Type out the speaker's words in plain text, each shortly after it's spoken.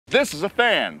This is a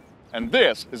fan, and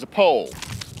this is a pole.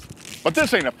 But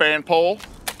this ain't a fan pole.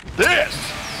 This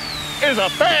is a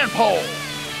FanPole.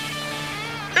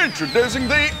 Introducing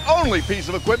the only piece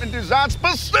of equipment designed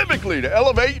specifically to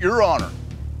elevate your honor.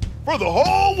 For the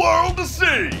whole world to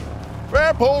see.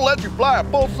 FanPole lets you fly a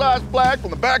full-size flag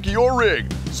from the back of your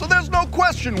rig, so there's no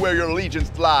question where your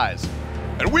allegiance lies.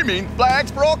 And we mean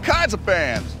flags for all kinds of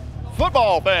fans.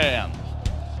 Football fans,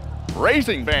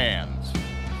 racing fans,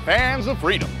 fans of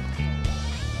freedom,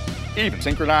 even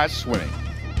synchronized swimming.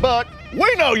 But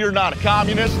we know you're not a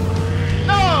communist.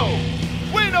 No!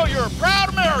 We know you're a proud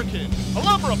American, a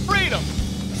lover of freedom.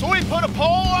 So we put a pole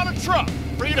on a truck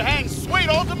for you to hang sweet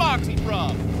old democracy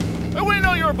from. And we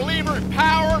know you're a believer in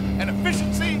power and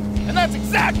efficiency, and that's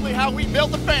exactly how we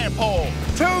built the FanPole.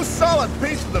 Two solid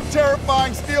pieces of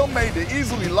terrifying steel made to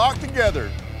easily lock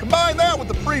together. Combine that with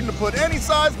the freedom to put any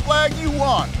size flag you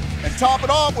want, and top it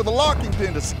off with a locking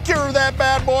pin to secure that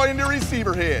bad boy into your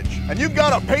receiver hitch. And you've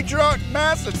got a patriotic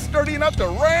mass that's sturdy enough to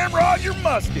ramrod your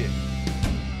musket.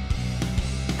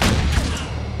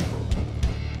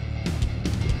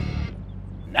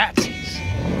 Nazis.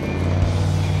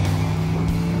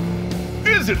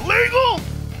 Is it legal?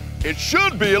 It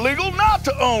should be illegal not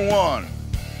to own one.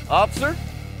 Officer,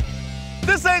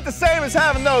 this ain't the same as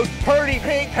having those pretty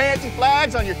pink panty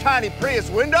flags on your tiny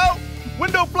Prius window.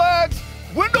 Window flags?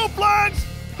 Window flags?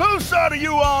 Whose side are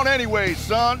you on anyway,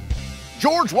 son?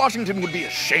 George Washington would be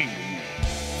ashamed of you.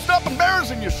 Stop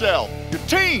embarrassing yourself, your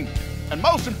team, and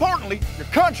most importantly, your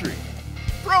country.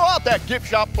 Throw out that gift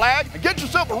shop flag and get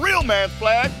yourself a real man's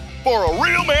flag for a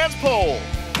real man's pole.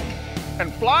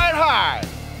 And fly it high,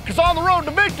 because on the road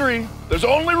to victory, there's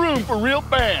only room for real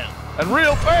fans. And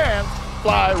real fans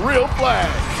fly real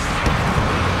flags.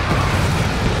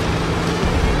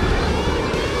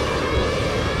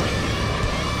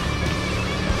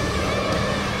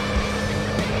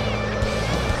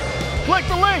 Click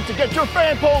the link to get your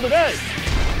FanPole today.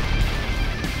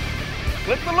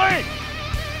 Click the link.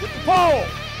 Get the pole.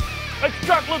 Make the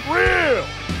truck look real.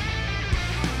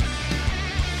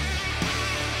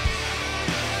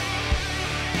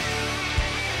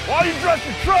 Why you dress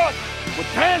your truck with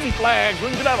pansy flags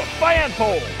when you can have a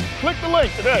FanPole? Click the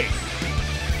link today.